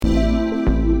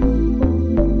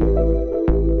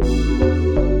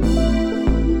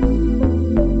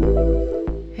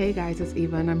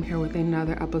and I'm here with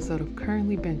another episode of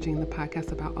Currently Binging, the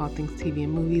podcast about all things TV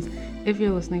and movies. If you're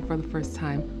listening for the first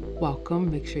time, welcome.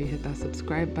 Make sure you hit that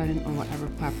subscribe button on whatever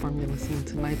platform you're listening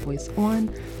to my voice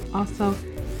on. Also,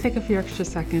 take a few extra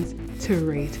seconds to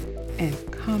rate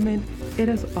and comment. It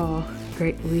is all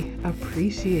greatly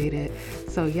appreciated.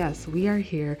 So yes, we are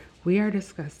here. We are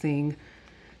discussing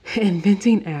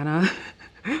Inventing Anna,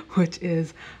 which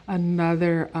is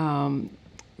another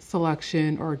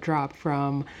selection or drop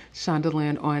from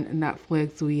Shondaland on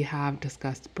Netflix. We have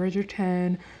discussed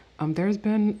Bridgerton. There's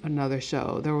been another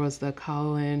show. There was the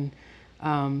Colin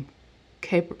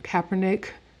Kaepernick.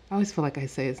 I always feel like I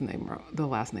say his name wrong,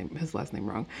 his last name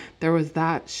wrong. There was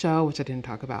that show, which I didn't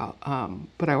talk about,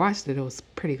 but I watched it. It was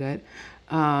pretty good.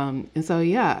 And so,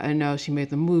 yeah, I know she made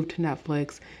the move to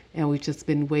Netflix, and we've just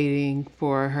been waiting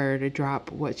for her to drop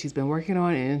what she's been working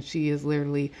on. And she is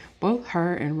literally, both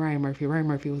her and Ryan Murphy. Ryan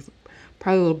Murphy was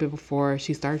probably a little bit before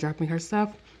she started dropping her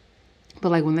stuff. But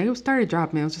like when they started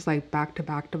dropping, it was just like back to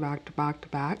back to back to back to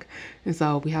back. And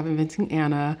so we have Inventing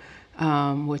Anna,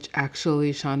 which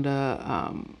actually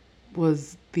Shonda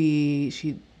was the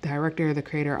director, the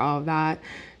creator, all of that.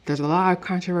 There's a lot of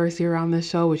controversy around this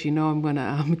show, which I'm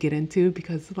gonna get into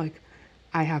because like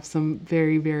I have some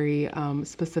very, very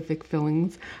specific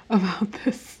feelings about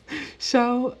this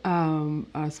show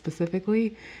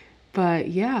specifically. But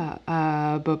yeah,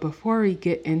 but before we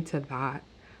get into that,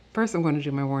 first I'm going to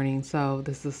do my warning. So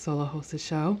this is a solo hosted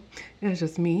show. It's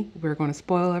just me. We're going to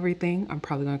spoil everything. I'm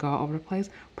probably going to go all over the place.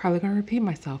 Probably going to repeat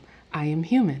myself. I am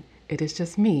human. It is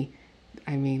just me.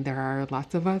 I mean, there are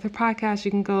lots of other podcasts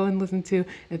you can go and listen to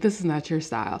if this is not your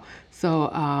style.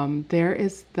 So there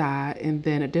is that. And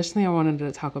then additionally, I wanted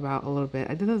to talk about a little bit.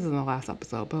 I did this in the last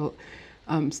episode,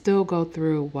 but still go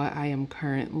through what I am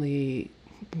currently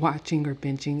watching or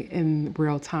binging in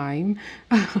real time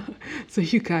so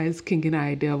you guys can get an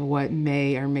idea of what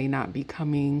may or may not be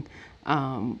coming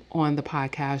on the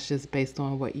podcast just based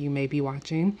on what you may be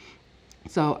watching.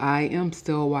 So I am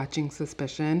still watching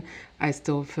Suspicion. I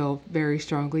still feel very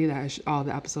strongly that all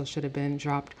the episodes should have been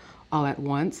dropped all at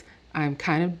once. I'm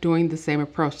kind of doing the same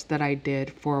approach that I did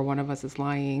for One of Us is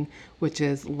Lying, which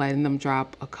is letting them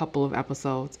drop a couple of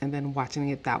episodes and then watching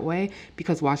it that way,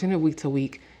 because watching it week to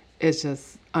week is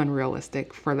just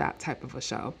unrealistic for that type of a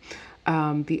show.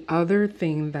 The other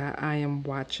thing that I am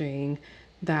watching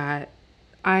that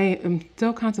I am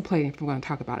still contemplating if I'm going to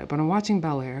talk about it, but I'm watching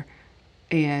Bel-Air.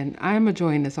 And I'm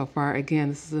enjoying it so far. Again,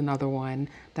 this is another one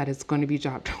that is going to be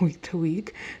dropped week to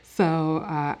week. So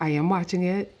I am watching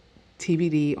it,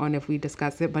 TBD on if we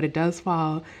discuss it, but it does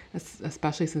fall,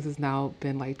 especially since it's now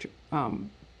been like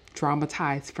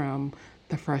dramatized from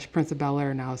The Fresh Prince of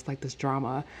Bel-Air. Now it's like this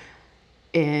drama,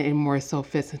 and more so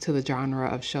fits into the genre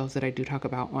of shows that I do talk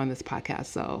about on this podcast.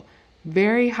 So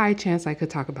very high chance I could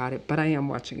talk about it, but I am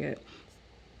watching it.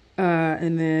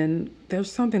 And then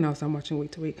there's something else I'm watching week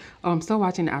to week. Oh, I'm still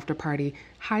watching After Party.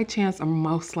 High chance I'm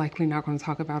most likely not going to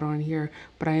talk about it on here,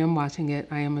 but I am watching it.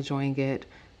 I am enjoying it,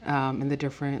 and the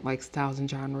different like styles and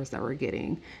genres that we're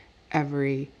getting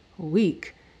every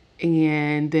week.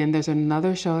 And then there's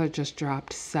another show that just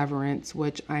dropped, Severance,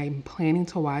 which I'm planning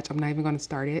to watch. I'm not even going to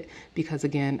start it because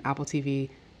again, Apple TV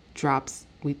drops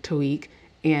week to week,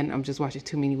 and I'm just watching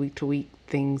too many week to week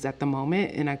things at the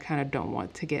moment, and I kind of don't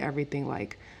want to get everything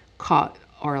like caught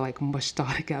or like mushed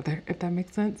all together, if that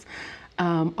makes sense.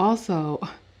 Also,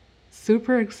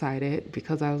 super excited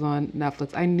because I was on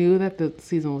Netflix. I knew that the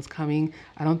season was coming.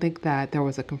 I don't think that there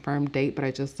was a confirmed date, but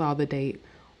I just saw the date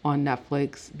on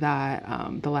Netflix that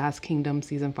The Last Kingdom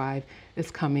season 5 is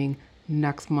coming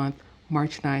next month,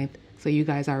 March 9th. So you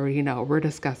guys already know we're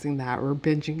discussing that. We're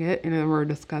binging it and then we're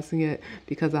discussing it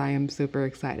because I am super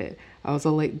excited. I was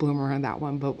a late bloomer on that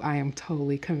one, but I am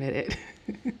totally committed.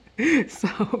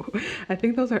 So I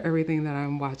think those are everything that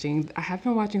I'm watching. I have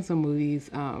been watching some movies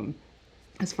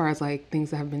as far as like things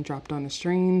that have been dropped on the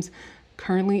streams.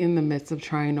 Currently in the midst of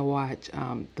trying to watch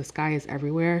The Sky is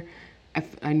Everywhere.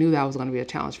 I knew that was going to be a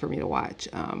challenge for me to watch,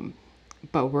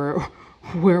 but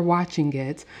we're watching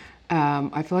it.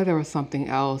 I feel like there was something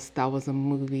else that was a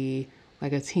movie,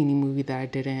 like a teeny movie that I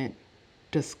didn't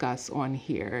discuss on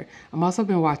here. I'm also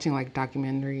been watching like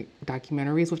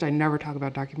documentaries, which I never talk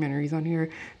about documentaries on here.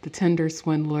 The Tinder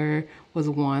Swindler was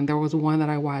one. There was one that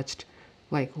I watched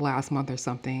like last month or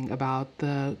something about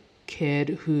the kid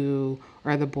who,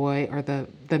 or the boy, or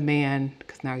the man,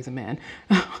 because now he's a man.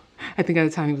 I think at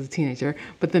the time he was a teenager,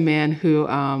 but the man who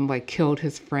like killed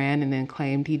his friend and then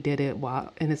claimed he did it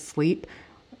while in his sleep.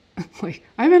 Like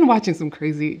I've been watching some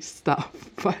crazy stuff,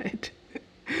 but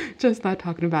just not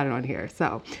talking about it on here.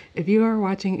 So if you are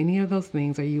watching any of those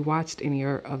things, or you watched any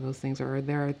of those things, or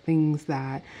there are things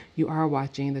that you are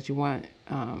watching that you want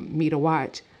me to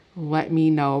watch, let me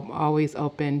know. I'm always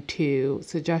open to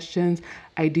suggestions.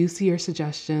 I do see your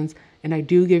suggestions, and I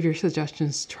do give your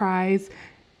suggestions tries.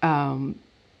 Um,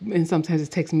 and sometimes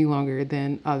it takes me longer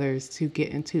than others to get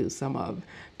into some of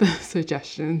the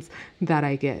suggestions that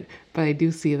I get, but I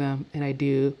do see them, and I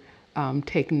do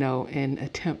take note and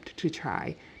attempt to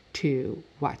try to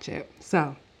watch it.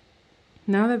 So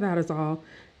now that that is all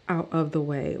out of the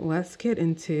way, let's get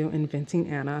into Inventing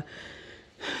Anna.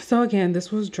 So again,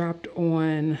 this was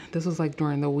like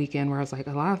during the weekend where I was like,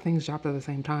 a lot of things dropped at the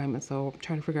same time. And so I'm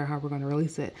trying to figure out how we're going to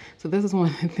release it. So this is one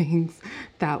of the things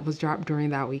that was dropped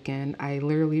during that weekend. I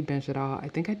literally binged it all. I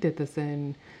think I did this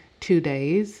in 2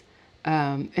 days.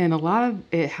 And a lot of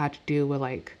it had to do with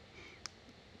like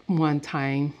one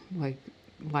time, like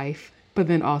life. But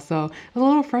then also, it was a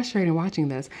little frustrating watching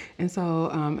this. And so,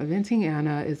 Inventing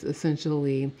Anna is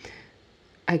essentially,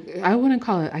 I wouldn't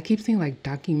call it, I keep seeing like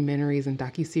documentaries and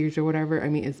docu-series or whatever. I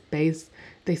mean, it's based,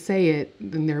 they say it,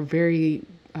 and they're very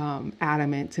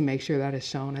adamant to make sure that it's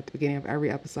shown at the beginning of every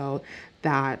episode.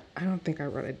 That, I don't think I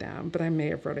wrote it down, but I may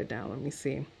have wrote it down. Let me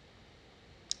see.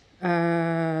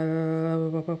 I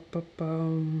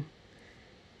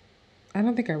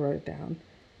don't think I wrote it down,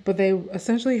 but they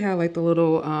essentially had like the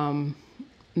little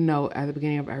note at the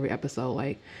beginning of every episode,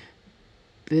 like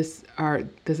this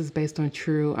is based on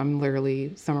true. I'm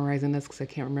literally summarizing this because I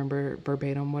can't remember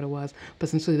verbatim what it was, but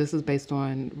essentially this is based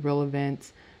on real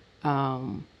events.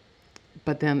 Um,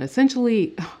 but then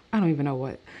essentially, I don't even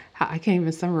know I can't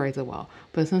even summarize it well.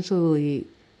 But essentially,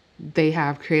 they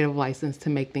have creative license to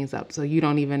make things up, so you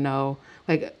don't even know.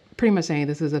 Like pretty much saying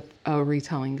this is a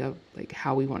retelling of like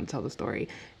how we want to tell the story,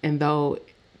 and though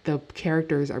the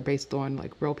characters are based on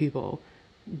like real people,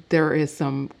 there is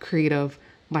some creative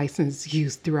license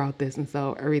used throughout this, and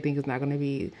so everything is not going to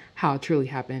be how it truly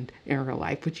happened in real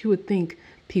life. But you would think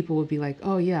people would be like,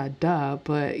 oh yeah, duh,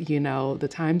 but you know, the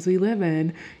times we live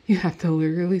in, you have to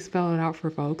literally spell it out for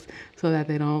folks so that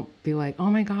they don't be like, oh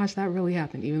my gosh, that really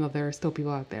happened, even though there are still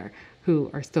people out there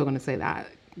who are still going to say that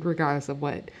regardless of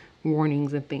what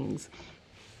warnings and things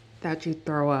that you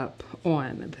throw up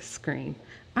on the screen.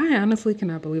 I honestly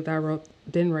cannot believe that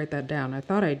didn't write that down. I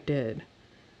thought I did,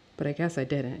 but I guess I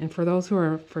didn't. And for those who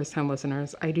are first time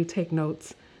listeners, I do take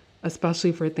notes,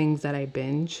 especially for things that I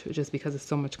binge, just because it's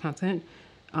so much content.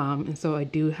 And so I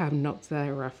do have notes that I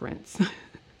reference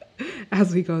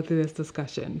as we go through this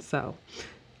discussion. So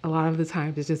a lot of the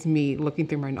times it's just me looking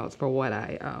through my notes for what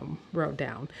I wrote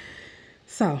down.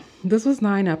 So this was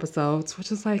 9 episodes,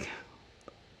 which is like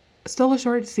still a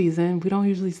short season. We don't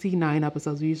usually see 9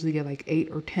 episodes. We usually get like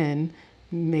 8 or 10,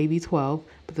 maybe 12.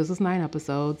 But this was 9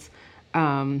 episodes.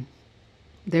 Um,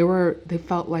 they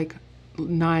felt like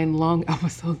 9 long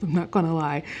episodes. I'm not gonna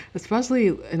lie,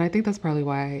 especially, and I think that's probably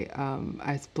why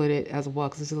I split it as well.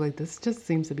 Because it's just like this just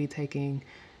seems to be taking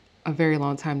a very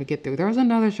long time to get through. There was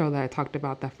another show that I talked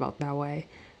about that felt that way,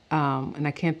 and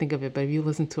I can't think of it. But if you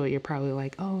listen to it, you're probably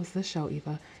like, "Oh, it's this show,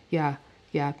 Eva." Yeah,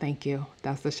 yeah, thank you.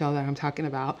 That's the show that I'm talking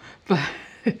about. But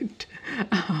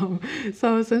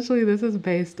so essentially, this is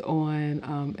based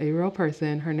on a real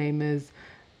person. Her name is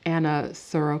Anna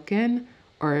Sorokin,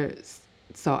 or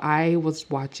so I was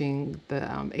watching the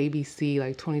ABC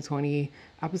like 2020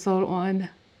 episode on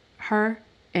her,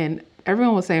 and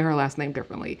everyone was saying her last name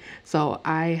differently. So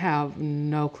I have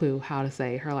no clue how to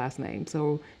say her last name.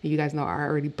 So you guys know I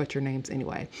already butcher names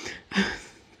anyway.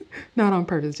 Not on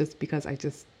purpose, just because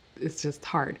it's just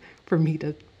hard for me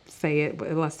to say it, but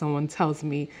unless someone tells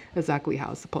me exactly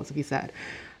how it's supposed to be said.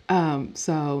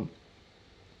 So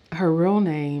her real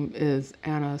name is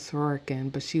Anna Sorokin,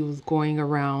 but she was going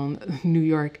around New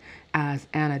York as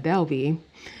Anna Delvey.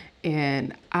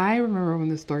 And I remember when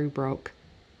the story broke,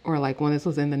 or like when this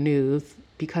was in the news,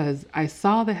 because I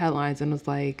saw the headlines and was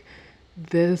like,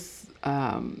 this,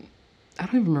 I don't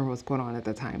even remember what's going on at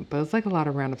the time, but it's like a lot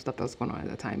of random stuff that was going on at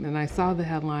the time. And I saw the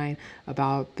headline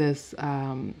about this,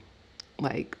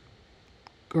 like,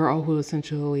 girl who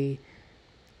essentially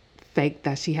faked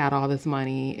that she had all this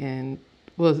money and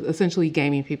was essentially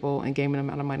gaming people and gaming them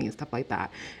out of money and stuff like that.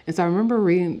 And so I remember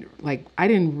reading, like, I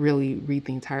didn't really read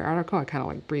the entire article. I kind of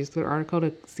like breezed through the article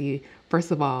to see, first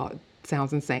of all, it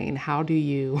sounds insane. How do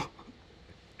you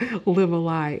live a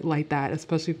lie like that,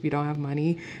 especially if you don't have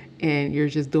money and you're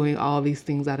just doing all these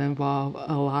things that involve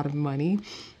a lot of money?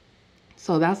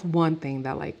 So that's one thing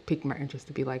that like piqued my interest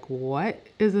to be like, what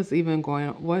is this even going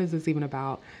on? What is this even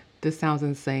about? This sounds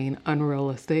insane,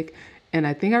 unrealistic. And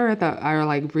I think I read that, I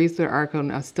like breezed through the article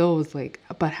and I still was like,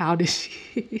 but how did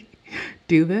she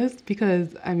do this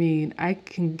because I mean, I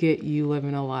can get you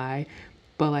living a lie,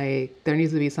 but like there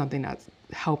needs to be something that's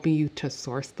helping you to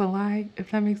source the lie,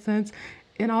 if that makes sense.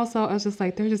 And also, I was just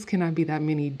like, there just cannot be that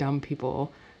many dumb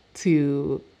people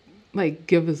to like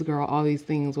give this girl all these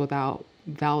things without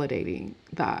validating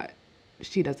that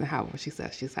she doesn't have what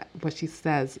what she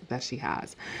says that she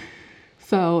has.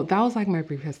 So that was like my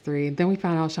brief history. Then we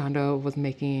found out Shonda was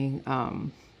making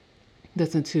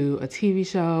this into a TV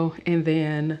show, and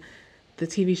then the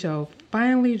TV show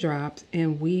finally dropped,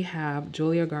 and we have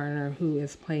Julia Garner who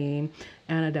is playing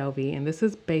Anna Delvey, and this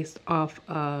is based off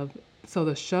of. So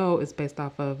the show is based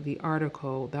off of the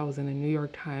article that was in the New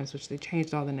York Times, which they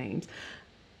changed all the names.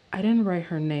 I didn't write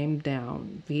her name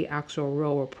down, the actual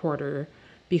real reporter,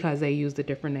 because they used a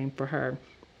different name for her.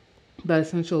 But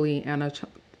essentially,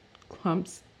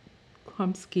 Klumps,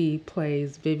 Klumsky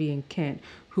plays Vivian Kent,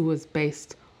 who was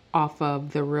based off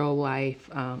of the real life.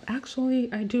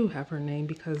 Actually, I do have her name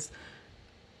because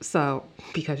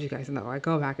you guys know I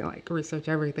go back and like research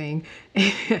everything,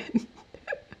 and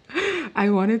I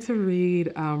wanted to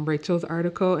read Rachel's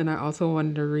article, and I also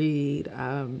wanted to read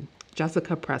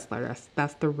Jessica Pressler.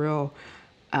 That's the real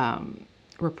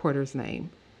reporter's name.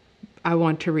 I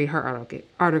want to read her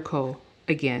article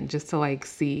again just to like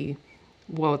see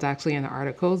what was actually in the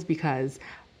articles because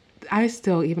I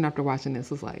still, even after watching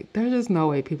this, was like, there's just no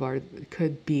way people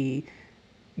could be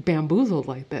bamboozled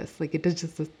like this. Like it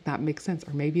does not make sense.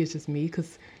 Or maybe it's just me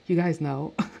because you guys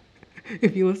know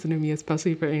if you listen to me,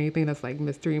 especially for anything that's like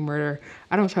mystery murder,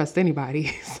 I don't trust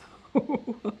anybody.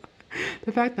 So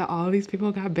the fact that all these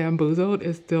people got bamboozled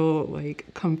is still like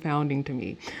confounding to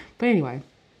me. But anyway,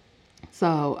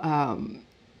 so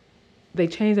they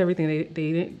changed everything.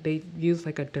 They used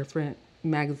like a different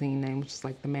magazine name, which is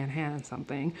like the Manhattan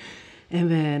something. And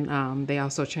then they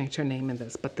also changed her name in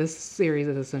this. But this series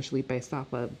is essentially based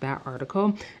off of that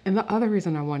article. And the other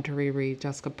reason I wanted to reread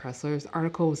Jessica Pressler's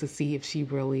article was to see if she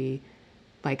really,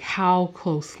 like, how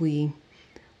closely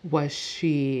was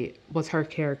her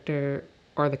character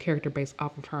or the character based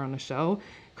off of her on the show.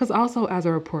 Because also as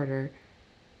a reporter,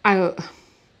 I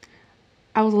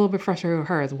I was a little bit frustrated with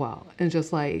her as well. And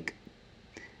just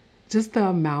the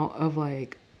amount of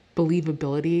like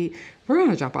believability. We're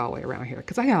gonna jump all the way around here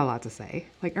because I got a lot to say.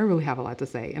 Like I really have a lot to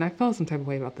say, and I felt some type of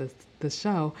way about this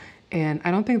show. And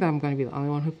I don't think that I'm going to be the only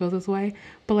one who feels this way.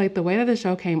 But like the way that the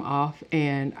show came off,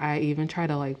 and I even try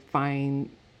to like find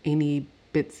any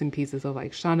bits and pieces of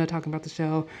like Shonda talking about the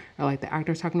show or like the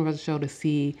actors talking about the show to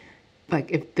see like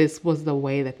if this was the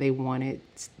way that they wanted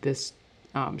this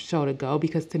show to go.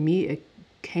 Because to me, it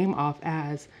came off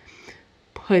as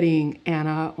putting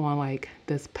Anna on like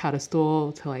this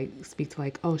pedestal to like speak to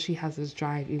like, oh, she has this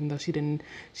drive, even though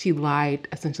she lied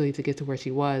essentially to get to where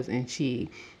she was, and she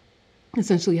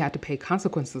essentially had to pay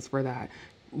consequences for that.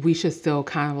 We should still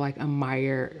kind of like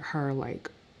admire her like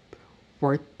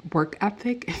work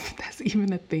ethic, if that's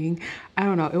even a thing. I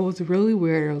don't know. It was really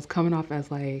weird. It was coming off as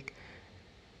like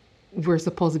we're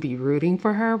supposed to be rooting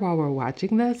for her while we're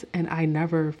watching this, and I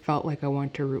never felt like I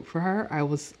wanted to root for her. I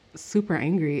was super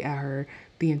angry at her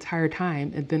the entire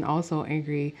time, and then also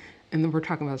angry, and then we're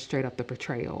talking about straight up the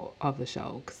portrayal of the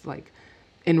show, because like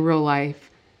in real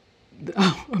life,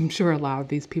 I'm sure a lot of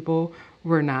these people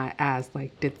were not as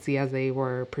like ditzy as they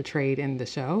were portrayed in the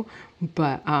show,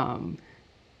 but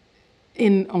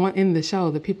in the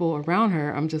show, the people around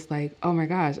her, I'm just like, oh my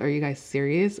gosh, are you guys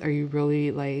serious? Are you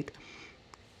really like,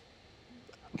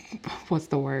 what's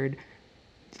the word?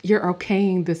 You're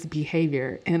okaying this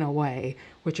behavior in a way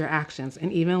with your actions.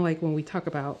 And even like when we talk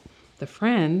about the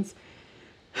friends,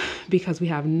 because we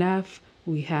have Neff,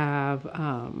 we have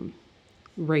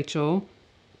Rachel,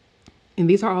 and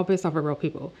these are all based off of real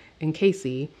people. And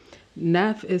Casey,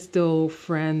 Neff is still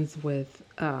friends with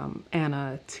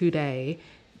Anna today.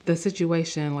 The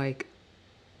situation, like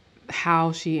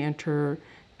how she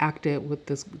interacted with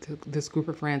this group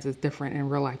of friends is different in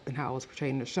real life than how it was portrayed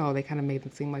in the show. They kind of made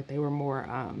it seem like they were more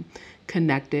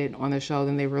connected on the show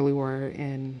than they really were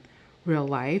in real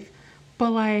life.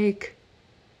 But like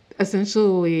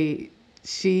essentially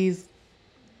she's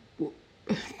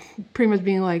pretty much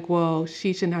being like, well,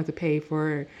 she shouldn't have to pay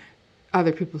for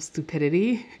other people's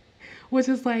stupidity, which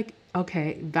is like,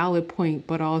 okay, valid point,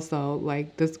 but also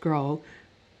like this girl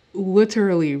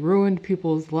literally ruined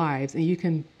people's lives, and you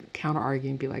can counter argue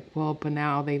and be like, well, but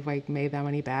now they've like made that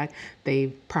money back,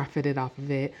 they've profited off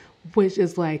of it, which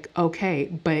is like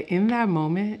okay, but in that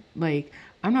moment, like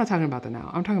I'm not talking about the now,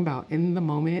 I'm talking about in the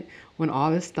moment when all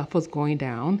this stuff was going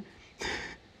down.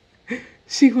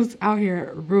 She was out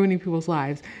here ruining people's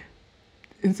lives.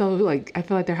 And so like I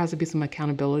feel like there has to be some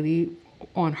accountability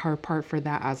on her part for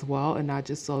that as well, and not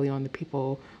just solely on the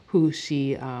people who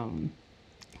she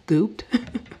gooped.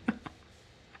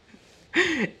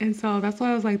 And so that's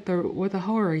why I was like the with the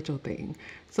whole Rachel thing.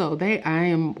 So I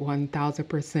am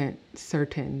 1000%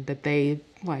 certain that they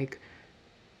like,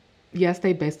 yes,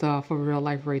 they based it off of real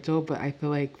life Rachel, but I feel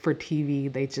like for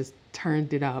TV they just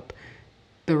turned it up,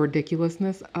 the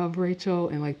ridiculousness of Rachel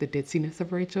and like the ditziness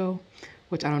of Rachel,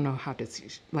 which I don't know how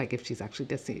ditzy, like if she's actually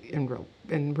ditzy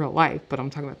in real life, but I'm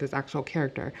talking about this actual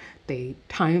character. They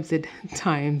times it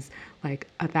times like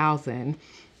 1,000.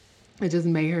 It just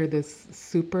made her this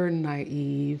super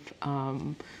naive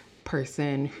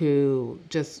person who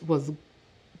just was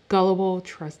gullible,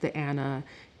 trusted Anna,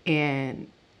 and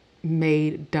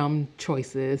made dumb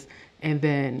choices, and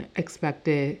then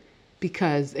expected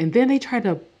and then they tried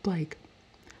to like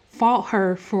fault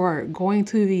her for going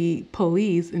to the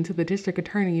police and to the district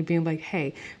attorney and being like,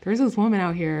 hey, there's this woman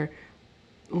out here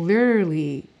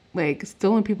literally like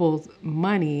stealing people's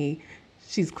money.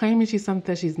 She's claiming she's something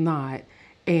that she's not,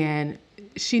 and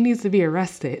she needs to be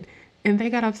arrested. And they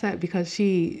got upset because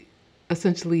she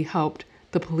essentially helped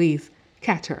the police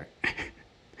catch her.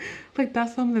 Like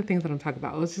that's some of the things that I'm talking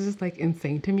about. It's just like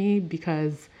insane to me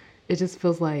because it just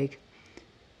feels like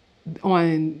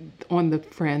on the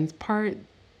friends part,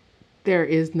 there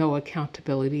is no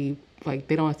accountability. Like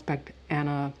they don't expect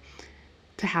Anna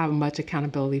to have much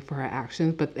accountability for her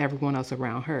actions, but everyone else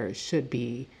around her should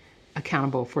be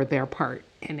accountable for their part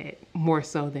in it more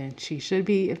so than she should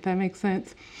be, if that makes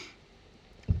sense.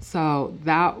 So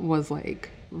that was like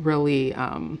really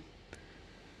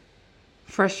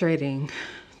frustrating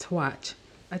to watch.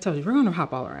 I told you we're gonna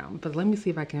hop all around, but let me see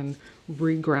if I can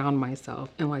reground myself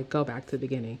and like go back to the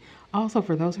beginning. Also,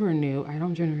 for those who are new, I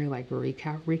don't generally like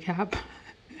recap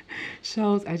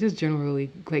shows. I just generally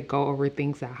like go over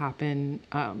things that happen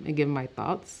and give my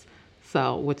thoughts.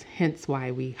 So, which hence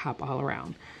why we hop all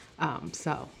around.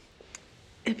 So,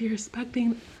 if you're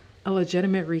expecting a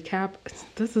legitimate recap,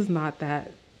 this is not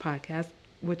that podcast.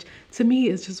 Which to me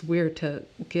is just weird to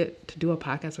get to do a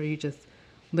podcast where you just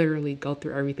literally go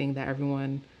through everything that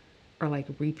everyone, or like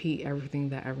repeat everything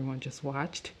that everyone just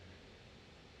watched,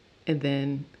 and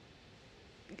then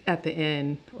at the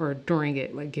end or during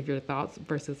it like give your thoughts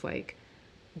versus like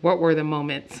what were the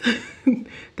moments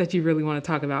that you really want to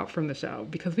talk about from the show,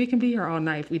 because we can be here all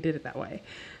night if we did it that way.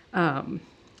 But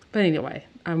anyway,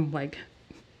 I'm like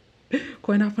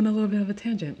going off on a little bit of a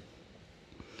tangent.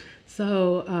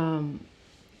 So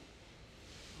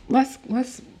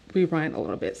let's rewind a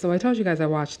little bit. So I told you guys I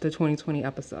watched the 2020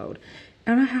 episode,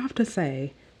 and I have to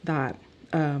say that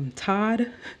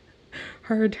Todd,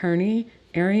 her attorney,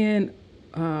 Arian,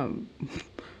 oh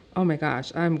my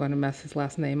gosh, I'm going to mess his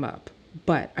last name up.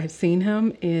 But I've seen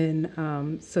him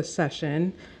in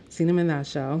Succession, seen him in that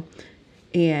show,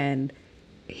 and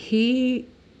he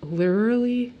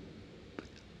literally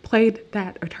played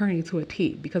that attorney to a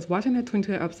T. Because watching that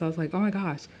 2020 episode, I was like, oh my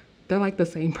gosh, they're like the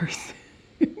same person.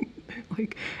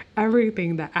 Like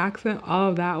everything, the accent, all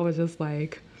of that was just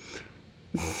like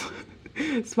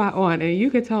spot on. And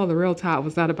you could tell the real Todd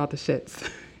was not about the shits.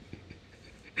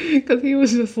 Because he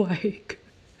was just like,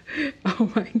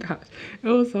 oh my gosh, it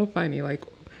was so funny. Like,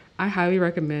 I highly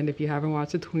recommend if you haven't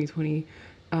watched the 2020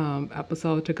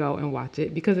 episode to go and watch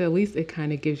it, because at least it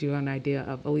kind of gives you an idea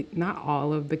of not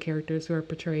all of the characters who are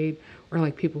portrayed, or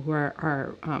like people who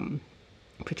are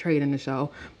portrayed in the show,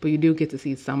 but you do get to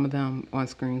see some of them on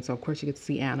screen. So of course you get to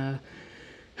see Anna.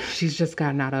 She's just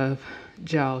gotten out of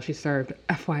jail. She served,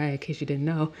 FYI, in case you didn't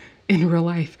know, in real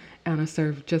life, Anna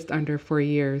served just under 4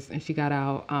 years, and she got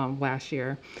out last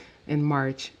year in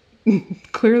March.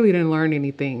 Clearly didn't learn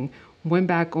anything. Went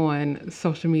back on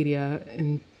social media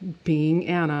and being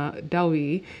Anna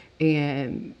Delvey,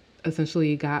 and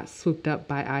essentially got swooped up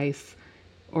by ICE,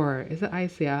 or is it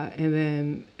ICE? Yeah. And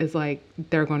then it's like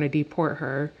they're going to deport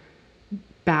her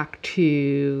back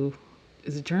to,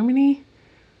 is it Germany?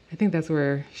 I think that's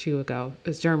where she would go.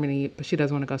 It's Germany, but she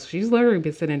doesn't want to go. So she's literally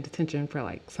been sitting in detention for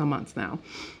like some months now.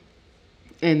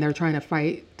 And they're trying to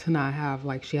fight to not have,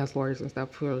 like, she has lawyers and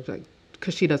stuff for, like,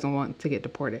 because she doesn't want to get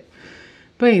deported.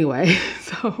 But anyway,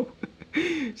 so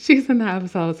she's in the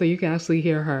episode, so you can actually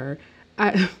hear her.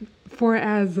 For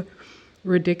as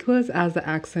ridiculous as the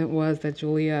accent was that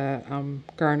Julia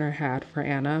Garner had for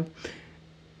Anna,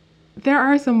 there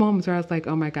are some moments where I was like,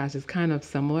 oh my gosh, it's kind of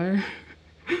similar.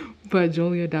 But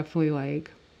Julia definitely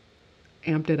like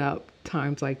amped it up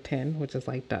times like 10, which is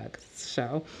like Doug's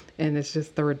show. And it's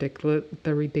just the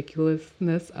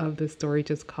ridiculousness of the story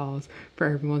just calls for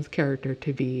everyone's character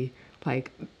to be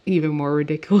like even more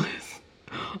ridiculous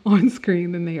on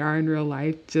screen than they are in real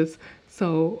life, just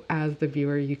so as the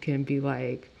viewer you can be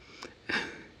like,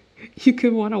 You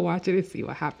can want to watch it and see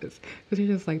what happens because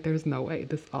you're just like, there's no way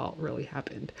this all really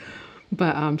happened.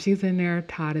 But she's in there.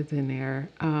 Todd is in there.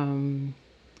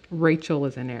 Rachel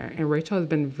is in there, and Rachel has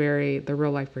been the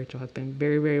real life Rachel has been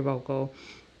very, very vocal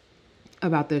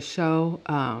about this show,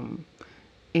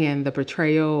 and the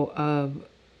portrayal of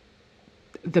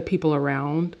the people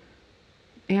around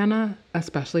Anna,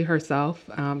 especially herself,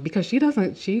 because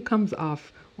she comes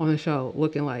off on the show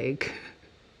looking like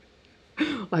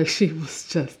like she was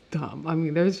just dumb. I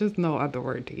mean, there's just no other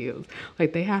word to use.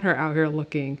 Like they had her out here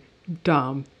looking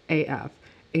dumb AF,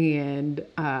 and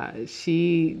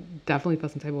she definitely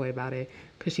felt some type of way about it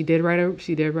because she did write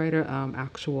a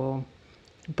actual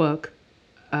book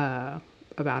uh,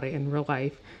 about it in real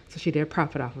life, so she did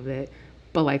profit off of it.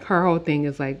 But like her whole thing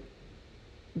is like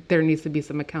there needs to be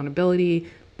some accountability.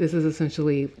 This is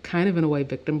essentially kind of in a way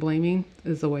victim blaming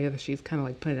is the way that she's kind of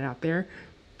like putting it out there.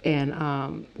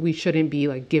 And we shouldn't be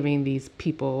like giving these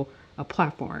people a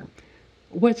platform.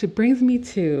 Which brings me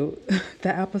to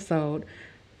the episode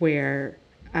where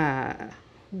uh,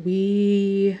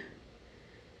 we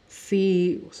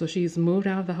see, so she's moved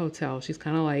out of the hotel. She's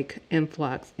kind of like in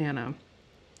flux, Anna.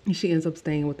 And she ends up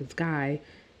staying with this guy,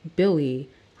 Billy,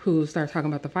 who starts talking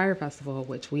about the fire festival,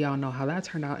 which we all know how that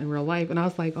turned out in real life. And I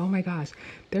was like, oh my gosh,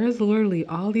 there's literally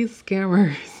all these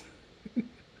scammers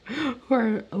who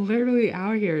are literally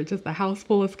out here, just a house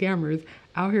full of scammers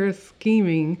out here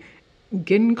scheming,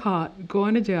 getting caught,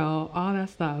 going to jail, all that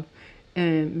stuff.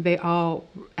 And they all,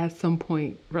 at some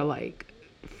point, were like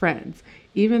friends.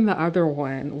 Even the other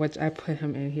one, which I put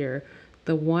him in here,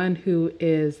 the one who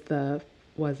is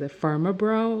was it Pharma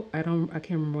Bro? I can't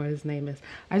remember what his name is.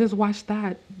 I just watched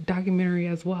that documentary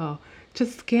as well.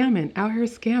 Just scamming, out here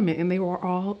scamming, and they were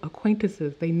all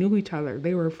acquaintances. They knew each other.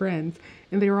 They were friends,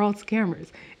 and they were all scammers.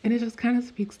 And it just kind of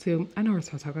speaks to. I know we're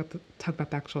supposed to talk about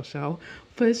the actual show,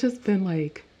 but it's just been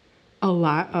like a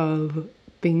lot of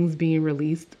things being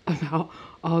released about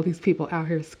all these people out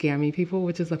here scamming people,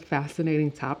 which is a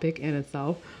fascinating topic in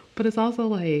itself. But it's also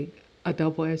like a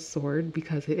double-edged sword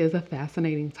because it is a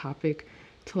fascinating topic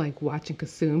to like watch and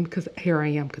consume because here I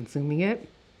am consuming it.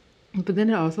 But then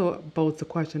it also bodes the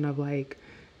question of like,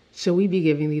 should we be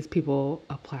giving these people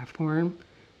a platform?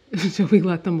 Should we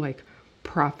let them like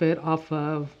profit off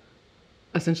of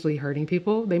essentially hurting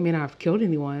people? They may not have killed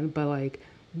anyone, but like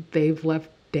they've left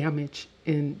damage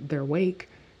in their wake.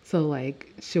 So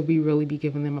like, should we really be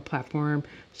giving them a platform?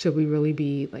 Should we really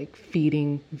be like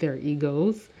feeding their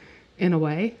egos in a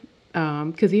way?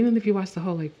 Because even if you watch the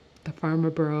whole like the Farmer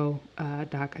Bro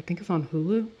doc, I think it's on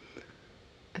Hulu.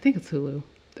 I think it's Hulu.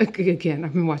 Again,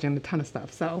 I've been watching a ton of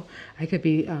stuff, so I could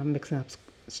be mixing up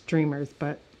streamers,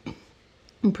 but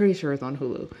I'm pretty sure it's on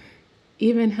Hulu.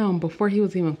 Even him, before he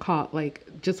was even caught, like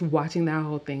just watching that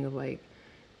whole thing of like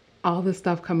all this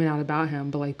stuff coming out about him,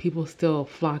 but like people still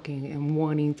flocking and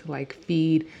wanting to like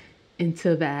feed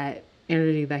into that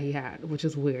energy that he had, which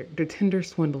is weird. The Tinder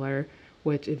Swindler,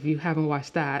 which if you haven't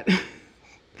watched that,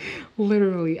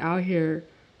 literally out here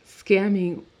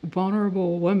scamming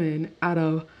vulnerable women out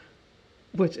of,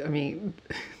 which I mean,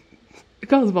 it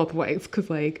goes both ways because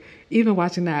like even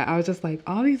watching that I was just like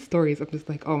all these stories I'm just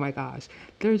like oh my gosh,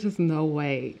 there's just no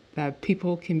way that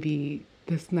people can be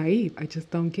this naive. I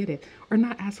just don't get it, or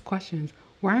not ask questions.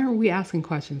 Why aren't we asking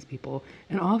questions, people?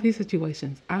 In all these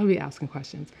situations I would be asking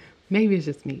questions. Maybe it's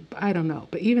just me, but I don't know.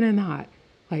 But even in that,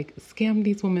 like scam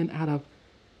these women out of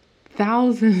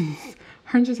thousands,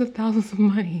 hundreds of thousands of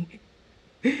money,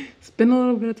 spend a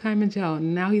little bit of time in jail.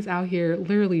 And now he's out here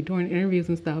literally doing interviews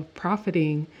and stuff,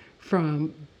 profiting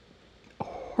from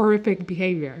horrific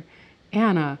behavior.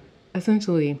 Anna,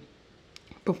 essentially,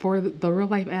 before the real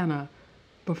life Anna,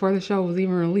 before the show was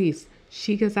even released,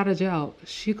 she gets out of jail.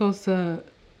 She goes to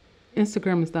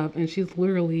Instagram and stuff, and she's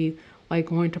literally like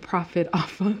going to profit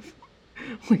off of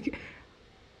like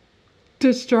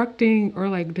destructing or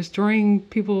like destroying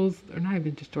people's, or not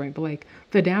even destroying, but like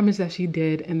the damage that she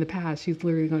did in the past. She's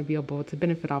literally going to be able to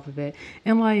benefit off of it.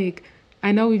 And like,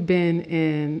 I know we've been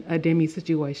in a Demi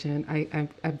situation.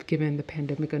 I've given the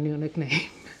pandemic a new nickname.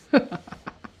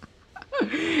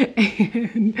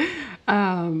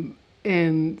 and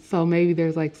and so maybe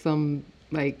there's like some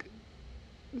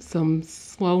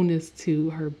slowness to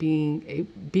her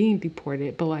being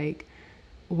deported, but like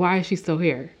why is she still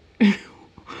here?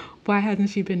 Why hasn't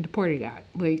she been deported yet?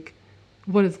 Like,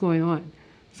 what is going on?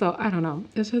 So I don't know.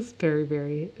 It's just it's very,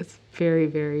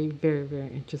 very, very, very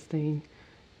interesting,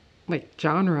 like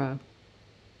genre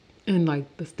and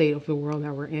like the state of the world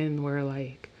that we're in, where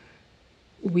like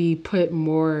we put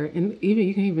more, and even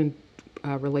you can even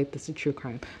relate this to true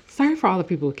crime. Sorry for all the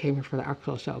people who came here for the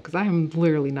actual show, because I am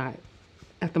literally not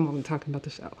at the moment talking about the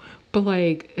show, but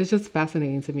like it's just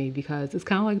fascinating to me because it's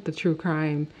kind of like the true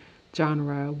crime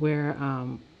genre where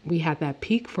we had that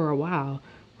peak for a while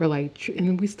where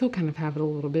and we still kind of have it a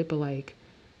little bit, but like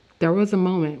there was a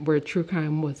moment where true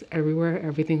crime was everywhere.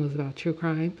 Everything was about true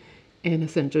crime, and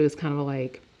essentially it's kind of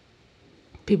like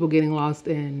people getting lost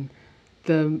in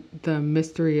the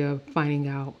mystery of finding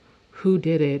out who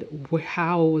did it,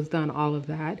 how it was done, all of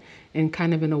that, and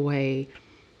kind of in a way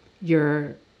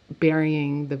you're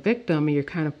burying the victim and you're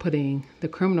kind of putting the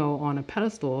criminal on a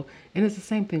pedestal. And it's the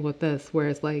same thing with this, where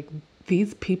it's like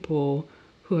these people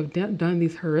who have done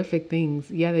these horrific things,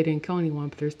 yeah, they didn't kill anyone,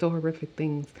 but they're still horrific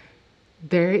things.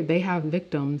 They have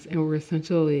victims, and we're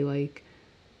essentially like,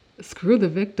 screw the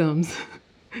victims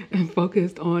and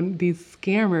focused on these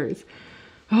scammers.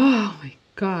 Oh my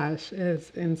gosh, it's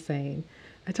insane.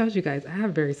 I told you guys I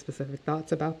have very specific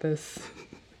thoughts about this.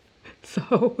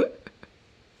 So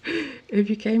if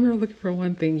you came here looking for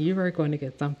one thing, you are going to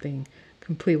get something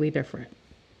completely different.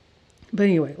 But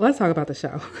anyway, let's talk about the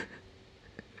show.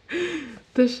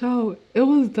 The show, it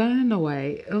was done in a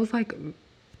way. It was like,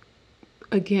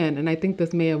 again, and I think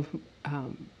this may have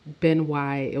been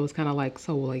why it was kind of like,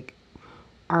 so like,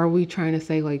 are we trying to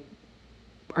say like,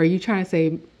 are you trying to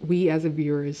say we as a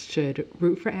viewers should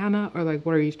root for Anna, or like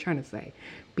what are you trying to say?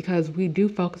 Because we do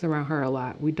focus around her a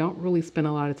lot. We don't really spend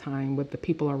a lot of time with the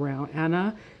people around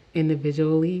Anna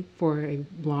individually for a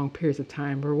long periods of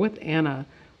time. We're with Anna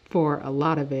for a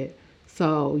lot of it.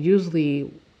 So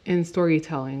usually in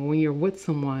storytelling, when you're with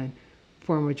someone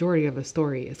for a majority of a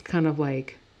story, it's kind of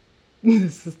like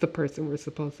this is the person we're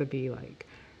supposed to be like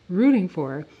rooting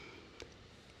for.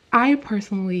 I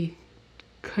personally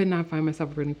could not find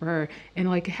myself rooting for her. And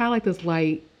like it had like this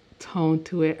light tone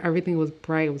to it. Everything was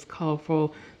bright, it was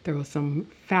colorful. There was some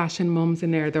fashion moments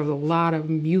in there. There was a lot of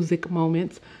music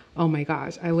moments. Oh my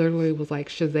gosh. I literally was like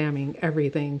Shazamming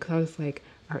everything because I was like,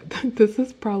 all right, this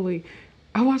is probably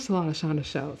I watched a lot of Shonda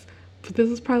shows. But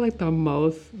this is probably like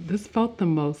this felt the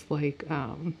most like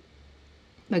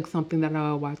something that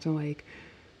I would watch and like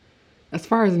as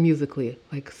far as musically,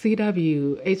 like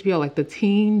CW, HBO, like the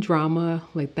teen drama,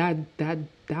 like that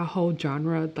whole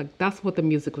genre, like that's what the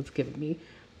music was giving me.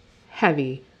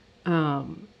 Heavy.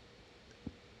 Um,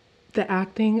 the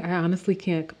acting, I honestly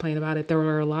can't complain about it. There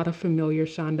were a lot of familiar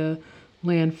Shonda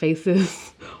Land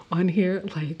faces on here.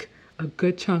 Like a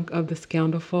good chunk of the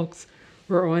Scandal folks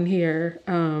were on here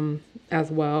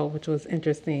as well, which was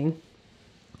interesting.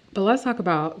 But let's talk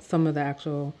about some of the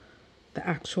actual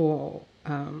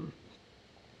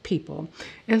people.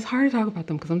 It's hard to talk about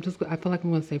them because I feel like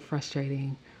I'm going to say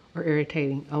frustrating or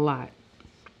irritating a lot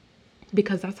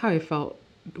because that's how I felt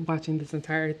watching this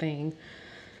entire thing,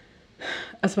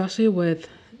 especially with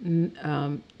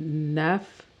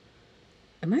Neff.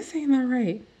 Am I saying that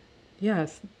right?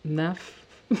 Yes, Neff.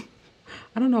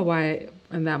 I don't know why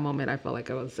in that moment I felt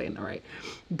like I was saying that right,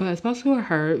 but especially with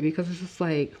her because it's just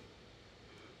like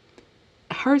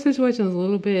her situation is a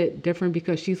little bit different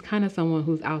because she's kind of someone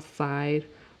who's outside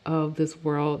of this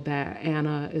world that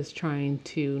Anna is trying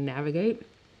to navigate.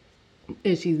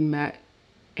 And she's met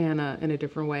Anna in a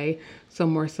different way. So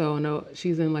more so, no,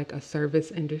 she's in like a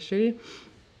service industry.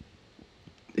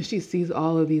 She sees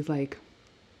all of these like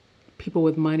people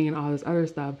with money and all this other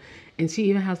stuff. And she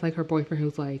even has like her boyfriend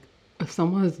who's like, if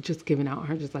someone is just giving out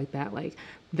her just like that, like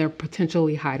they're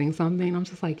potentially hiding something. I'm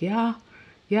just like, yeah,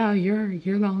 yeah, you're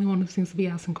the only one who seems to be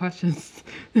asking questions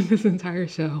in this entire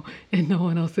show, and no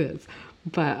one else is.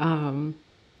 But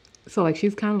so like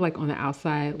she's kind of like on the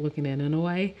outside looking in a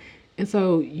way, and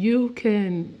so you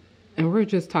can, and we're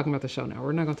just talking about the show now.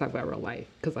 We're not gonna talk about real life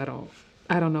because I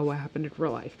don't know what happened in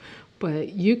real life,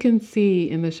 but you can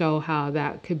see in the show how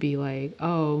that could be like,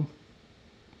 oh,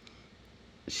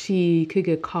 she could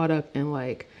get caught up in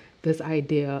like this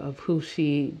idea of who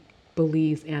she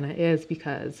believes Anna is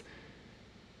because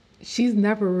she's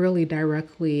never really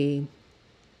directly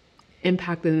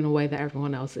impacted in a way that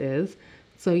everyone else is.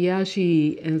 So yeah,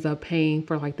 she ends up paying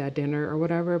for like that dinner or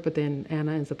whatever, but then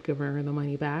Anna ends up giving her the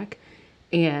money back.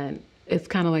 And it's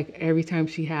kind of like every time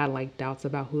she had like doubts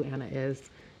about who Anna is,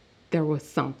 there was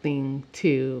something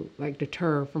to like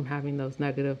deter her from having those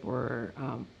negative or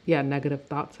yeah, negative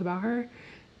thoughts about her.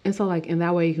 And so like in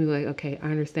that way you can be like, okay, I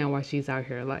understand why she's out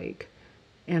here like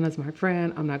Anna's my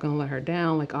friend. I'm not gonna let her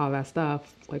down, like all that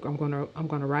stuff. Like I'm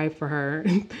gonna ride for her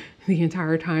the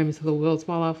entire time until the wheels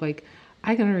fall off. Like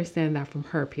I can understand that from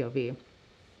her POV.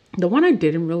 The one I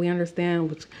didn't really understand,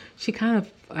 which she kind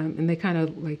of, and they kind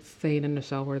of like say it in the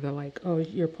show where they're like, oh,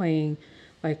 you're playing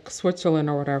like Switzerland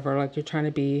or whatever, like you're trying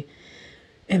to be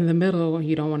in the middle and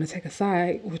you don't want to take a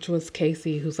side, which was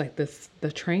Casey, who's like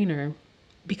the trainer,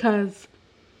 because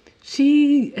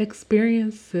she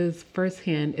experiences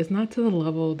firsthand. It's not to the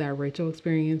level that Rachel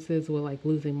experiences with like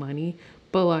losing money,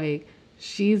 but like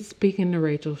she's speaking to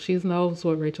Rachel. She knows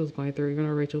what Rachel's going through. Even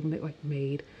though Rachel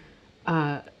made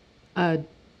uh, a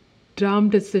dumb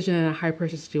decision in a high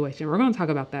pressure situation. We're going to talk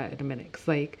about that in a minute. Cause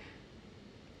like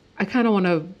I kind of want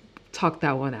to talk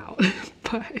that one out,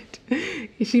 but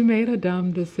she made a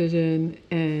dumb decision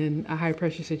in a high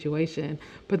pressure situation.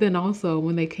 But then also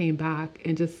when they came back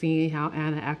and just seeing how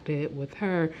Anna acted with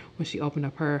her when she opened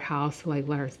up her house to like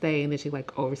let her stay, and then she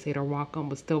like overstayed her welcome,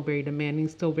 was still very demanding,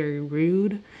 still very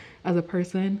rude as a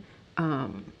person.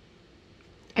 Um,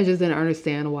 I just didn't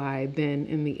understand why then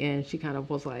in the end she kind of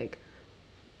was like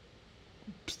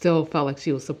still felt like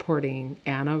she was supporting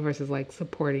Anna versus like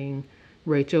supporting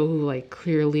Rachel, who like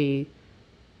clearly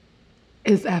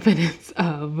is evidence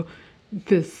of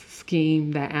this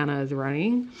scheme that Anna is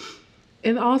running.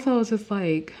 And also, it's just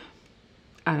like,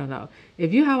 I don't know.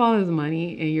 If you have all this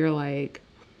money and you're like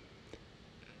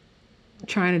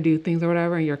trying to do things or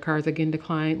whatever, and your cards are getting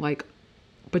declined, like,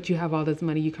 but you have all this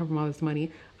money, you come from all this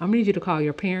money, I'm gonna need you to call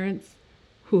your parents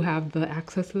who have the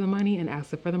access to the money and ask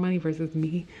them for the money versus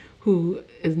me who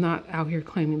is not out here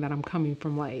claiming that I'm coming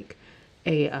from like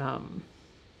a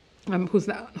who's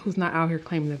not out here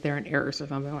claiming that they're in errors or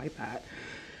something like that.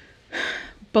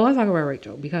 But let's talk about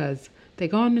Rachel because they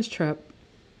go on this trip,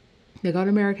 they go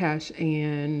to Marrakesh,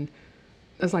 and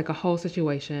it's like a whole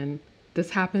situation. This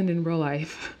happened in real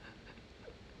life.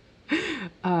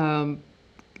 um,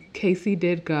 Casey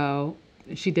did go.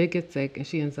 She did get sick, and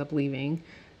she ends up leaving.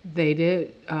 They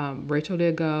did. Rachel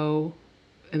did go,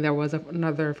 and there was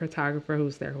another photographer who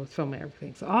was there who was filming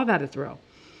everything. So all that is real.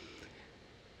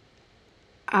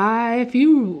 If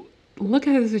you look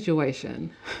at the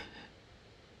situation,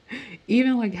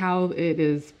 even like how it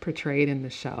is portrayed in the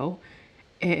show,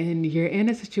 and you're in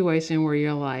a situation where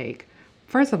you're like,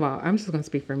 first of all, I'm just going to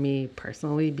speak for me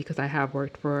personally because I have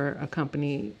worked for a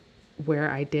company where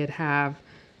I did have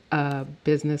a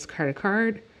business credit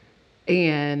card,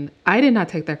 and I did not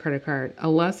take that credit card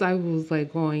unless I was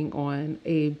like going on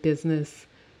a business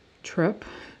trip.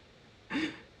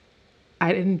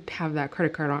 I didn't have that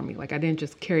credit card on me. Like I didn't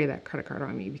just carry that credit card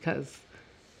on me because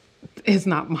it's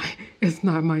not my it's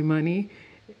not my money,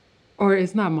 or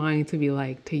it's not mine to be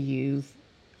like to use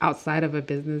outside of a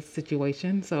business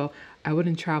situation. So I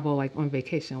wouldn't travel like on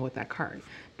vacation with that card.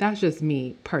 That's just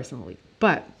me personally.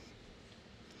 But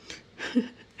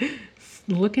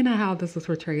looking at how this was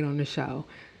portrayed on the show,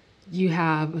 you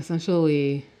have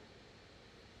essentially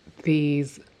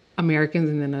these Americans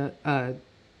and then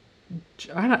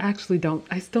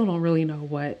I still don't really know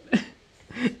what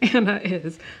Anna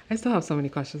is. I still have so many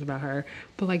questions about her.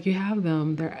 But like you have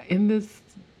them, they're in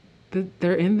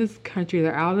this country,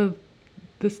 they're out of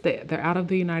the state, they're out of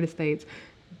the United States.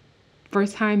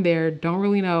 First time there, don't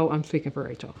really know. I'm speaking for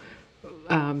Rachel,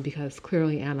 because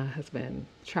clearly Anna has been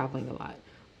traveling a lot.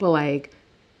 But like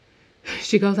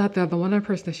she goes out there, the one other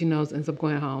person that she knows ends up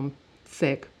going home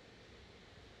sick.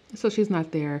 So she's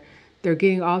not there. They're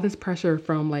getting all this pressure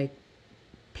from like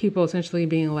people essentially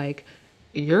being like,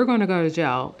 you're going to go to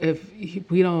jail if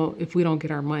we don't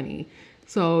get our money.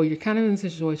 So you're kind of in a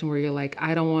situation where you're like,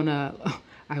 I don't want to,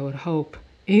 I would hope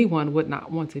anyone would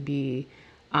not want to be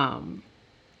um,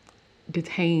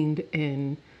 detained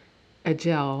in a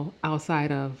jail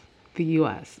outside of the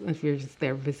US if you're just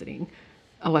there visiting,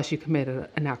 unless you committed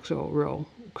an actual real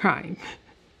crime.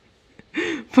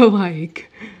 But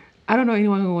like, I don't know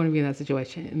anyone who would want to be in that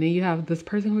situation. And then you have this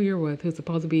person who you're with who's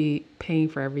supposed to be paying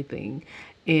for everything,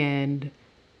 and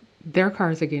their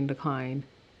cars are getting declined.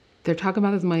 They're talking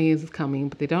about this money is coming,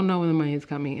 but they don't know when the money is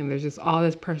coming, and there's just all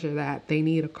this pressure that they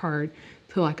need a card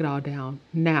to lock it all down.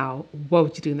 Now, what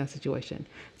would you do in that situation?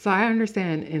 So I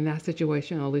understand in that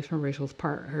situation, at least from Rachel's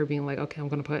part, her being like, okay, I'm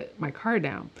going to put my card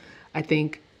down. I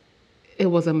think it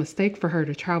was a mistake for her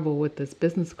to travel with this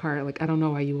business card. Like, I don't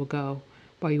know why you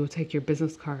would take your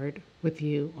business card with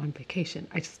you on vacation.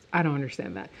 I don't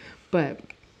understand that. But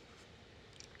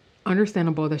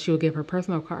understandable that she would give her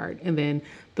personal card. And then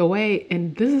the way,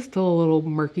 and this is still a little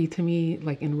murky to me,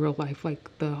 like in real life,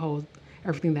 like the whole,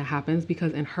 everything that happens,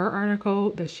 because in her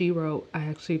article that she wrote, I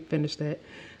actually finished it.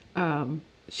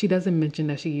 She doesn't mention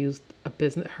that she used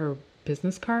her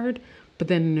business card, but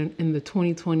then in the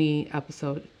 2020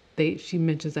 episode, she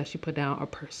mentions that she put down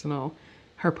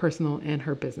her personal and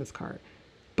her business card.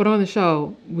 But on the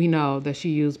show, we know that she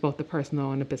used both the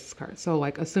personal and the business card. So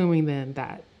like assuming then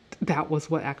that that was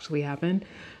what actually happened.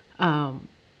 Um,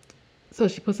 so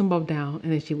she puts them both down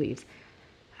and then she leaves.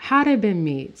 Had it been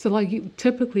me, so like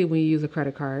typically when you use a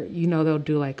credit card, they'll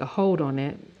do like a hold on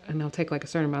it and they'll take like a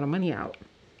certain amount of money out.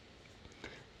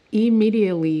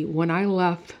 Immediately when I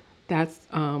left, that's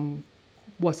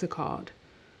what's it called?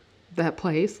 That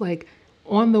place. Like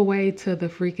on the way to the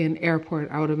freaking airport,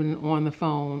 I would have been on the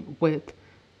phone with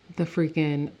the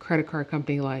freaking credit card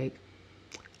company. Like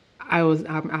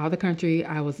I'm out of the country.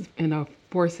 I was in a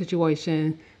forced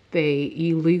situation. They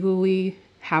illegally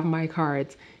have my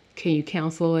cards. Can you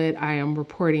cancel it? I am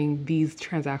reporting these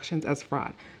transactions as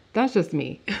fraud. That's just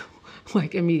me.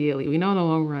 Like immediately. We know in the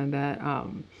long run that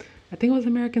I think it was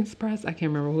American Express. I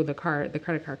can't remember who the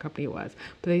credit card company was,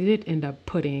 but they did end up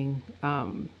putting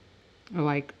or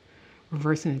like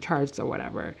reversing the charges or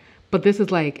whatever. But this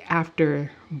is like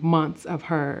after months of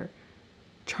her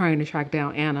trying to track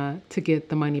down Anna to get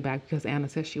the money back because Anna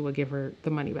said she would give her the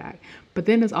money back. But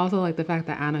then it's also like the fact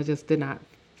that Anna just did not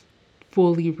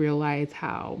fully realize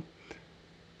how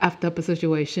effed up a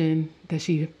situation that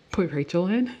she put Rachel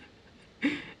in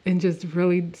and just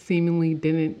really seemingly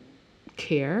didn't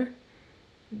care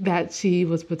that she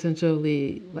was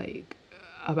potentially like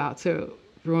about to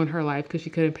ruin her life because she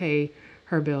couldn't pay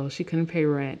her bills, she couldn't pay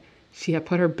rent. She had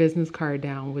put her business card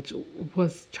down, which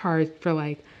was charged for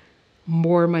like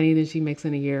more money than she makes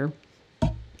in a year,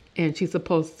 and she's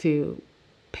supposed to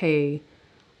pay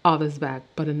all this back,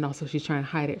 but then also she's trying to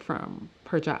hide it from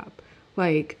her job.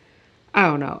 Like, I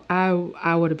don't know.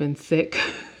 I would have been sick.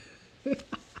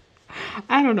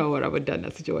 I don't know what I would have done in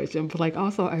that situation, but like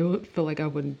also I would feel like I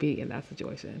wouldn't be in that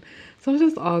situation. So it's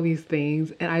just all these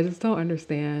things, and I just don't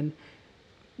understand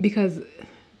because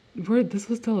we're this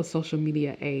was still a social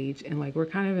media age, and like we're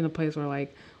kind of in a place where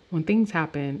like when things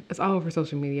happen, it's all over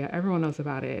social media. Everyone knows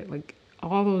about it. Like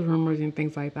all those rumors and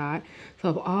things like that.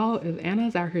 So if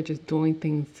Anna's out here just doing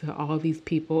things to all these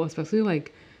people, especially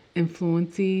like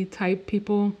influency type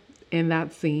people in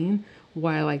that scene,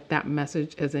 why like that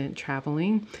message isn't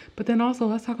traveling. But then also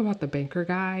let's talk about the banker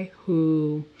guy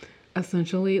who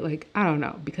essentially like I don't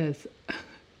know because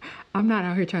I'm not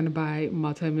out here trying to buy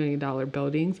multi-million dollar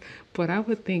buildings, but I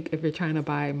would think if you're trying to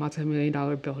buy multi-million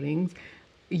dollar buildings,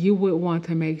 you would want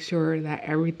to make sure that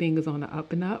everything is on the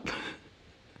up and up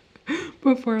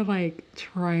before like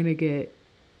trying to get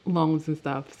loans and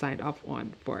stuff signed off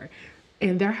on for.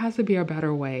 And there has to be a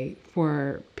better way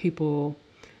for people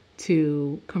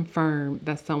to confirm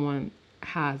that someone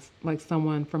has like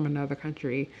someone from another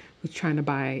country who's trying to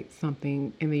buy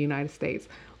something in the United States.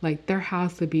 Like there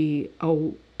has to be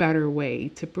a better way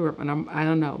to prove. And I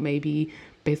don't know, maybe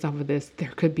based off of this,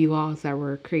 there could be laws that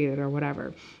were created or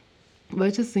whatever. But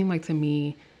it just seemed like to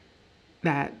me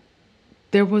that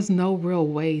there was no real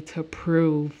way to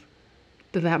prove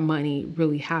that that money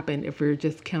really happened if you're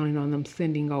just counting on them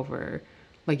sending over.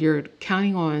 Like you're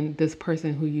counting on this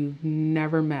person who you've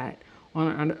never met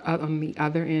on the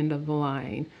other end of the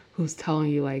line who's telling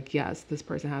you like, yes, this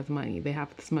person has money. They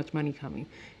have this much money coming.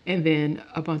 And then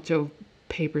a bunch of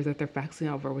papers that they're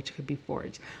faxing over, which could be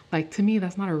forged. Like to me,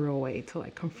 that's not a real way to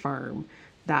like confirm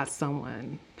that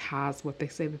someone has what they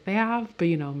say that they have. But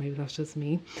you know, maybe that's just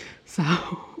me. So,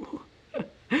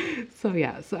 so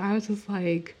yeah. So I was just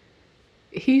like,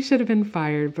 he should have been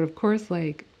fired, but of course,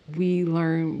 like we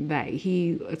learn that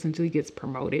he essentially gets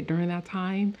promoted during that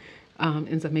time,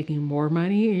 ends up making more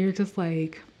money, and you're just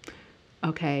like,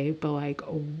 okay, but like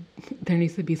oh, there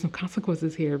needs to be some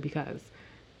consequences here because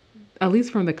at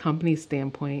least from the company's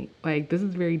standpoint, like this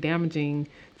is very damaging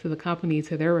to the company,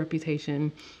 to their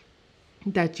reputation,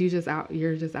 that you're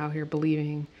just out here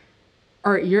believing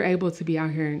or you're able to be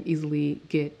out here and easily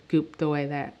get gooped the way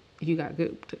that you got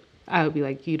gooped. I would be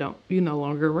like, you no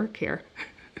longer work here.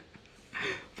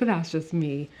 But that's just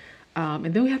me.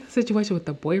 And then we had the situation with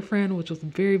the boyfriend, which was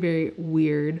very, very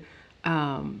weird.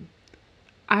 Um,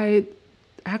 I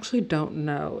actually don't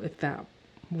know if that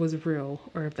was real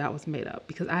or if that was made up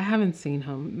because I haven't seen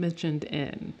him mentioned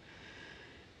in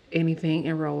anything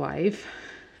in real life.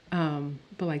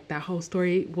 But like that whole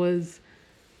story was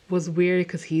weird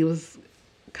because he was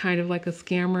kind of like a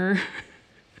scammer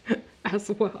as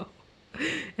well.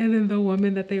 And then the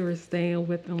woman that they were staying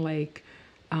with and like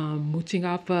mooching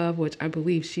off of, which I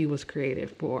believe she was created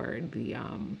for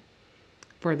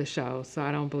the show, so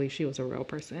I don't believe she was a real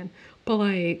person. But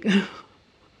like, it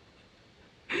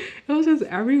was just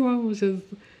everyone was just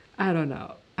I don't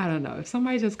know. I don't know. If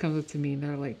somebody just comes up to me and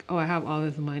they're like, "Oh, I have all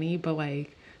this money," but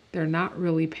like they're not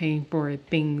really paying for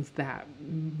things that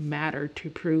matter to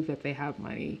prove that they have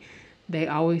money. They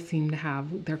always seem to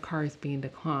have their cars being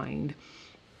declined.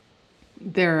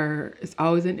 There is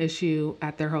always an issue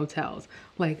at their hotels.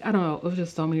 Like, I don't know, it was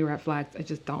just so many red flags. I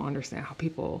just don't understand how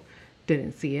people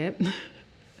didn't see it.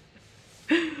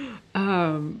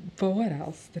 But what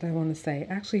else did I want to say?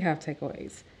 I actually have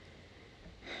takeaways.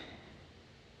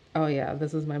 Oh yeah,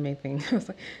 this is my main thing. I was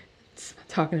like,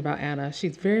 talking about Anna.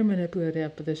 She's very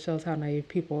manipulative, but this shows how naive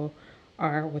people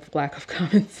are with lack of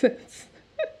common sense.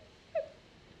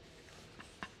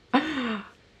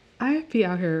 I'd be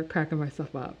out here cracking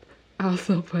myself up. I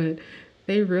also put,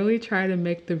 they really try to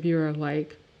make the viewer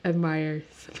like admire,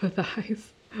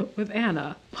 sympathize with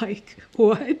Anna. Like,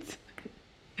 what?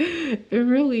 It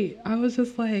really, I was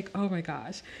just like, oh my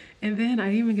gosh. And then I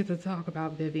didn't even get to talk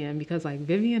about Vivian because, like,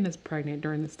 Vivian is pregnant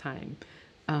during this time,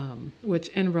 which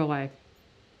in real life,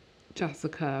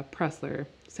 Jessica Pressler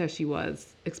says she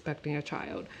was expecting a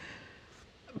child.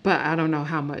 But I don't know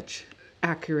how much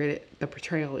accurate the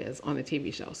portrayal is on the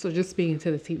TV show. So just speaking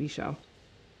to the TV show,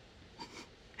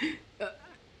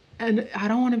 and I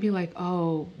don't want to be like,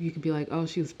 oh, you could be like, oh,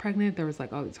 she was pregnant. There was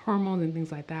like all these hormones and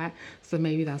things like that. So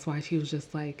maybe that's why she was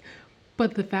just like,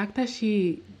 but the fact that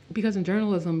she, because in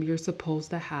journalism, you're supposed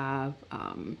to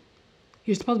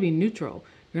be neutral.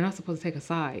 You're not supposed to take a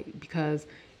side because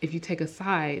if you take a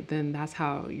side, then that's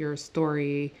how your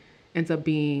story ends up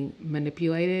being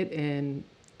manipulated and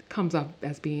comes off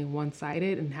as being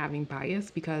one-sided and having bias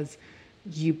because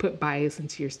you put bias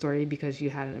into your story because you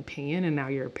had an opinion and now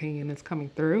your opinion is coming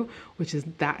through, which is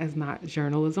that is not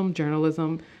journalism.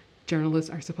 Journalists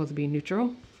are supposed to be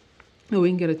neutral. And we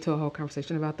can get into a whole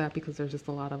conversation about that because there's just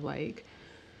a lot of like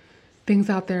things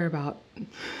out there about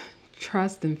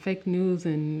trust and fake news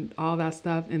and all that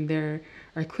stuff. And there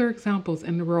are clear examples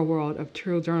in the real world of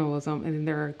true journalism. And then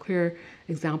there are clear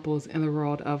examples in the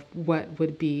world of what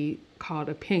would be called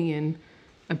opinion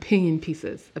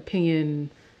pieces,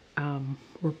 opinion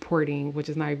reporting, which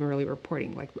is not even really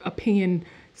reporting, like opinion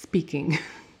speaking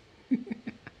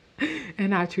and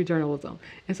not true journalism.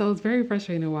 And so it's very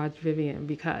frustrating to watch Vivian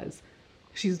because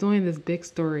she's doing this big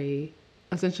story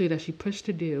essentially that she pushed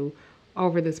to do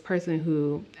over this person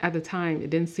who at the time it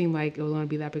didn't seem like it was going to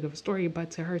be that big of a story, but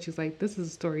to her she's like, this is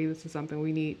a story, this is something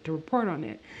we need to report on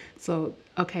it. So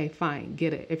okay, fine,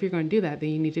 get it. If you're going to do that, then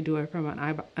you need to do it from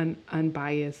an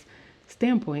unbiased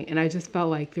standpoint. And I just felt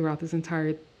like throughout this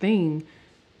entire thing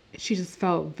she just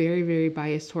felt very, very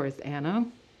biased towards Anna.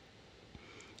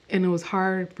 And it was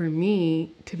hard for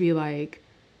me to be like,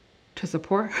 to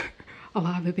support a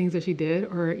lot of the things that she did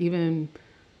or even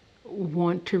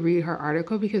want to read her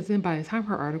article because then by the time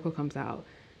her article comes out,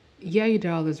 yeah, you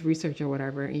did all this research or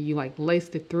whatever and you like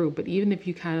laced it through. But even if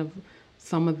you kind of,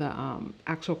 some of the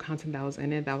actual content that was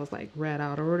in it that was like read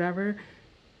out or whatever,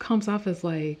 comes off as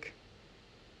like,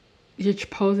 you're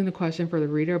posing the question for the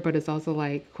reader, but it's also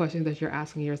like questions that you're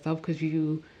asking yourself because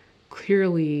you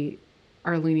clearly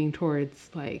are leaning towards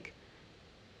like,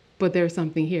 but there's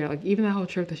something here. Like even that whole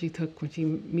trip that she took when she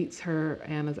meets her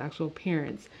Anna's actual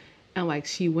parents, and like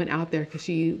she went out there because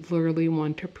she literally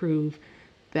wanted to prove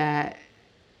that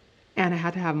Anna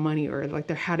had to have money or like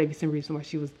there had to be some reason why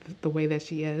she was the way that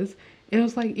she is. And it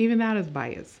was like even that is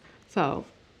bias. So,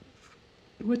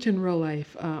 which in real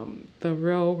life, the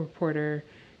real reporter,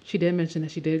 she did mention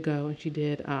that she did go and she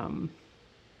did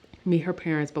meet her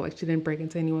parents, but like she didn't break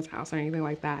into anyone's house or anything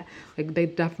like that. Like they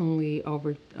definitely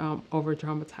over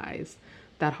dramatized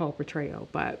that whole portrayal.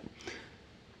 But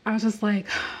I was just like,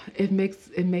 it makes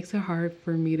it hard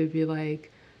for me to be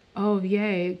like, oh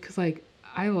yay, because like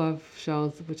I love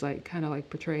shows which like kind of like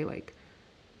portray like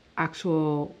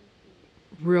actual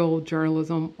real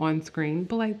journalism on screen.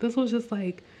 But like this was just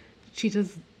like she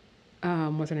just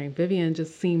what's her name? Vivian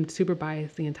just seemed super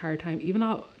biased the entire time,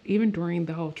 even during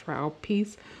the whole trial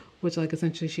piece, which like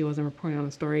essentially she wasn't reporting on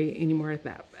the story anymore at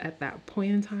that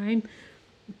point in time.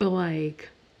 But like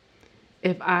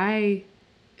if I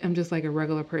am just like a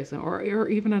regular person or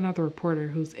even another reporter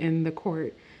who's in the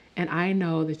court and I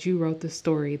know that you wrote this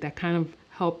story that kind of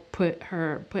helped put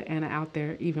Anna out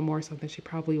there even more so than she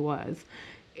probably was.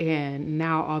 And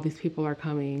now all these people are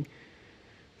coming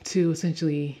to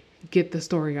essentially get the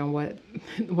story on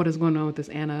what is going on with this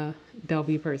Anna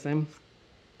Delvey person.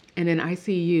 And then I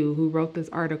see you who wrote this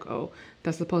article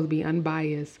that's supposed to be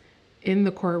unbiased in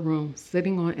the courtroom,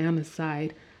 sitting on Anna's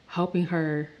side, helping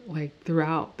her like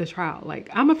throughout the trial. Like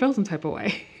I'm gonna feel some type of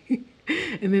way.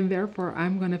 And then therefore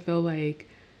I'm gonna feel like,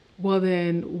 well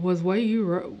then was what you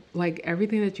wrote like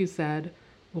everything that you said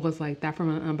was like that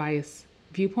from an unbiased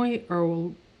viewpoint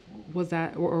or was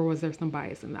there some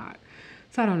bias in that?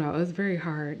 So I don't know. It was very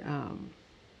hard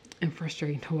and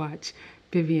frustrating to watch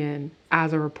Vivian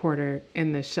as a reporter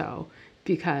in the show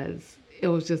because it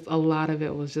was just a lot of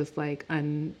it was just like I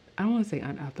don't want to say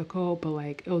unethical, but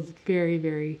like it was very,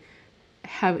 very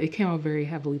heavy. It came out very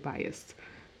heavily biased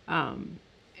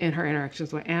in her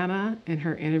interactions with Anna and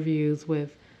her interviews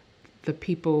with the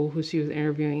people who she was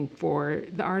interviewing for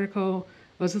the article.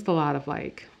 It was just a lot of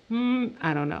like,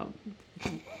 I don't know.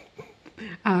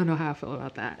 I don't know how I feel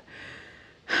about that.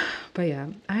 But yeah,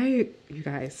 you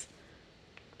guys,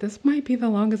 this might be the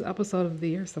longest episode of the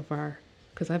year so far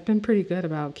because I've been pretty good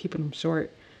about keeping them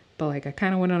short. But like, I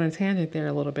kind of went on a tangent there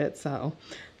a little bit. So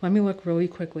let me look really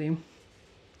quickly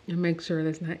and make sure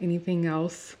there's not anything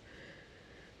else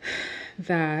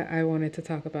that I wanted to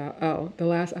talk about. Oh, the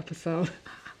last episode.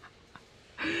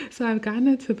 So I've gotten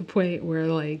it to the point where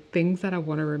like things that I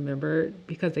want to remember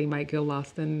because they might get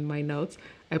lost in my notes,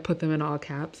 I put them in all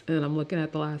caps and I'm looking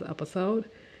at the last episode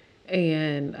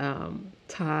and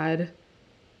Todd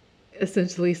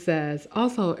essentially says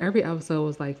also every episode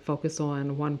was like focused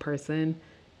on one person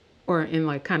or in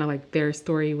like kind of like their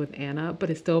story with Anna,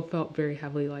 but it still felt very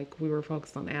heavily like we were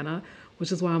focused on Anna,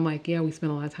 which is why I'm like, yeah, we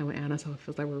spent a lot of time with Anna, so it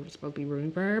feels like we're supposed to be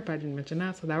rooting for her, but I didn't mention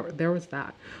that. So that there was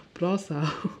that. But also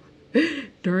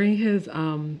during his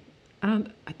I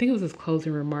think it was his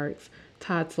closing remarks,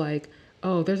 Todd's like,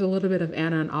 "Oh, there's a little bit of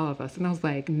Anna in all of us." And I was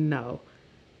like, "No.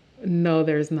 No,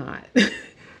 there's not.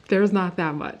 There's not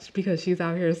that much because she's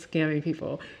out here scamming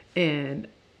people and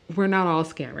we're not all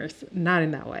scammers, not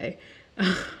in that way."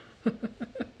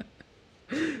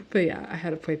 But yeah, I had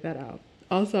to point that out.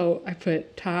 Also, I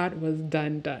put Todd was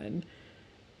done.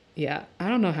 Yeah, I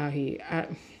don't know how he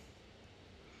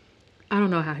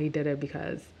did it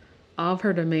because all of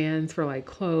her demands for like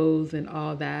clothes and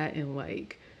all that and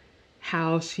like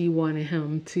how she wanted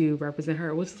him to represent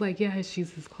her, which is like, yeah,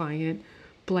 she's his client,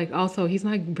 but like also he's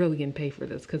not really getting paid for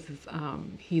this because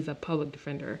he's a public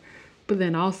defender. But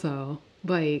then also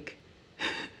like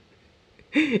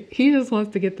he just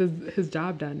wants to get his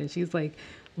job done, and she's like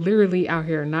literally out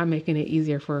here not making it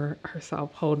easier for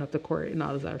herself, holding up the court and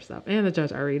all this other stuff. And the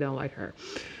judge already don't like her.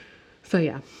 So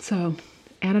yeah, so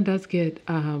Anna does get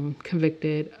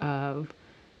convicted of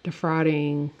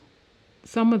defrauding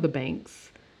some of the banks.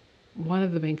 One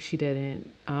of the banks she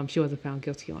didn't. She wasn't found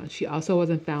guilty on. She also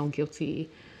wasn't found guilty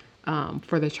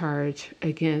for the charge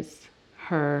against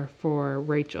her for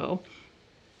Rachel,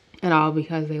 and all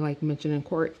because they like mentioned in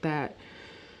court that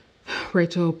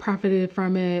Rachel profited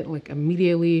from it like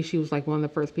immediately. She was like one of the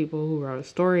first people who wrote a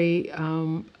story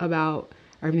about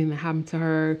everything that happened to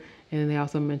her. And they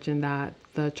also mentioned that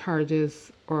the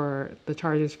charges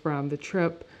from the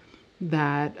trip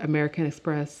that American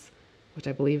Express, which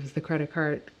I believe is the credit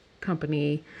card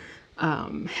company,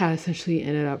 had essentially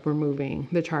ended up removing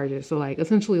the charges. So like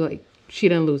essentially like she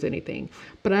didn't lose anything.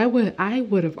 But I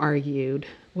would have argued,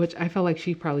 which I felt like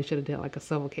she probably should have did like a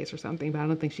civil case or something, but I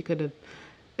don't think she could have.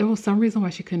 There was some reason why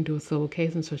she couldn't do a civil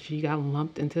case, and so she got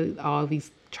lumped into all these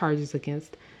charges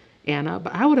against Anna.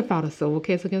 But I would have filed a civil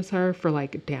case against her for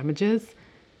like damages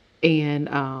and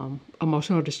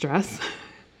emotional distress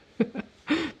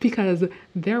because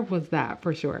there was that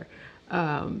for sure.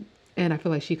 And I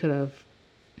feel like she could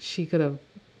have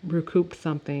recouped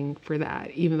something for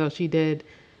that, even though she did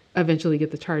eventually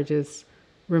get the charges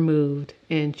removed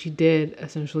and she did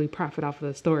essentially profit off of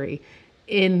the story.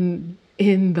 In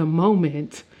the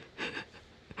moment,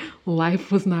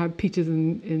 life was not peaches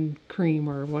and cream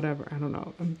or whatever. I don't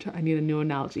know. I need a new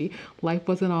analogy. Life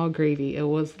wasn't all gravy. It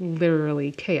was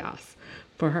literally chaos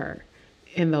for her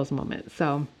in those moments.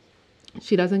 So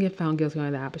she doesn't get found guilty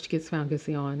on that, but she gets found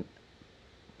guilty on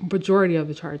majority of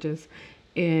the charges,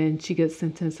 and she gets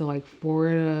sentenced to like 4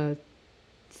 to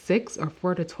 6 or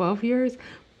 4 to 12 years.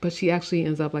 But she actually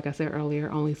ends up, like I said earlier,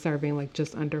 only serving like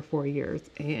just under 4 years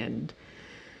and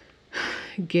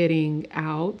getting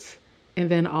out. And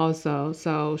then also,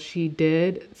 so she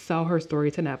did sell her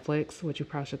story to Netflix, which you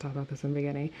probably should talk about this in the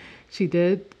beginning. She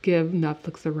did give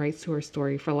Netflix the rights to her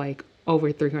story for like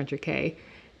over 300K.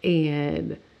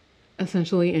 And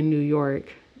essentially in New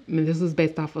York, I mean, this was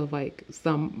based off of like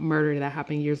some murder that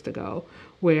happened years ago,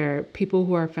 where people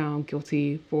who are found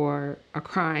guilty for a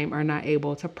crime are not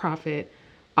able to profit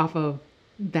off of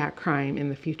that crime in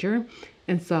the future.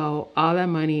 And so all that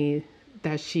money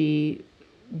that she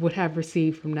would have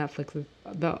received from Netflix,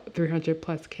 the 300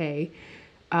 plus K,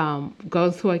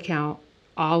 goes to account.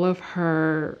 All of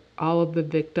the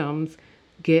victims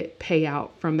get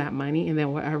payout from that money, and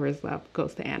then whatever is left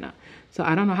goes to Anna. So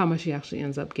I don't know how much she actually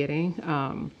ends up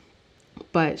getting,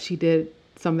 but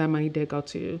some of that money did go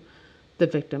to the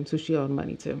victims who she owed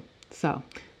money to. So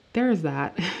there's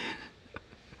that.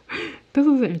 This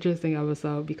was an interesting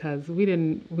episode because we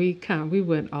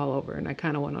went all over and I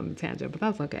kind of went on a tangent, but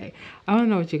that's okay. I don't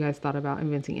know what you guys thought about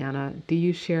Inventing Anna. Do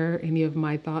you share any of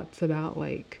my thoughts about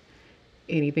like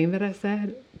anything that I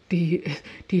said? Do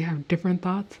you have different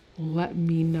thoughts? Let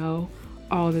me know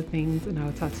all the things, and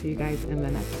I'll talk to you guys in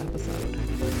the next episode.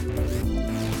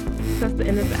 that's the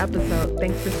end of the episode.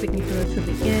 Thanks for sticking through it to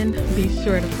the end. Be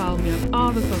sure to follow me on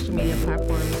all the social media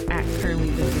platforms at Currently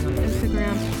Binging on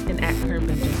Instagram and at Current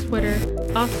Binge on Twitter.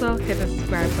 Also, hit the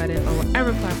subscribe button on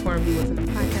whatever platform you listen to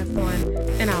podcasts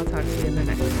on, and I'll talk to you in the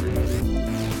next one.